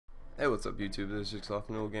Hey, what's up YouTube? This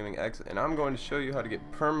is Gaming X, and I'm going to show you how to get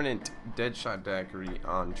permanent Deadshot Daiquiri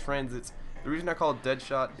on TranZit. The reason I call it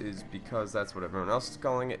Deadshot is because that's what everyone else is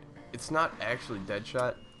calling it. It's not actually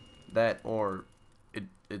Deadshot,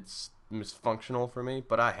 it's misfunctional for me,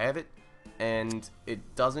 but I have it, and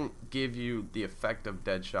it doesn't give you the effect of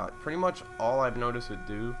Deadshot. Pretty much all I've noticed it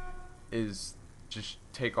do is just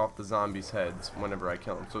take off the zombies' heads whenever I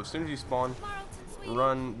kill them. So as soon as you spawn,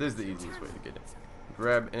 run. This is the easiest way to get it.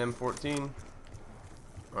 Grab an M14,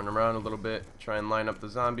 run around a little bit, try and line up the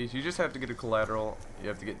zombies. You just have to get a collateral. You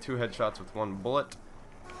have to get 2 headshots with 1 bullet,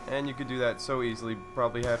 and you could do that so easily.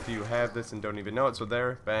 Probably half of you have this and don't even know it. So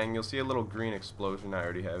there, bang, you'll see a little green explosion. I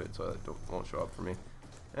already have it, so that won't show up for me.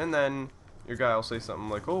 And then your guy will say something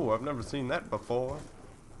like, "Oh, I've never seen that before."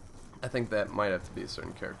 I think that might have to be a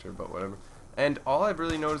certain character, but whatever. And all I've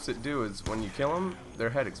really noticed it do is when you kill them, their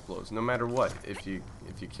head explodes. No matter what, if you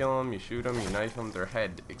kill them, you shoot them, you knife them, their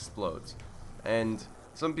head explodes. And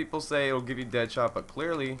some people say it'll give you Deadshot, but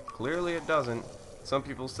clearly it doesn't. Some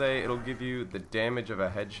people say it'll give you the damage of a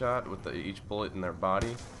headshot with each bullet in their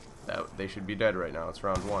body. That they should be dead right now. It's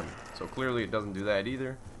round 1, so clearly it doesn't do that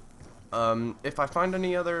either. If I find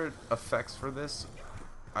any other effects for this,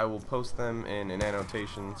 I will post them in an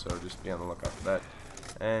annotation, so just be on the lookout for that.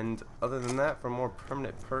 And other than that, for more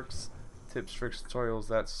permanent perks, tips, tricks, tutorials,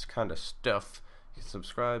 that's kind of stuff, you can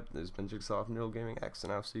subscribe. This has been Jigsaw from Gaming X,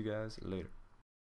 and I'll see you guys later.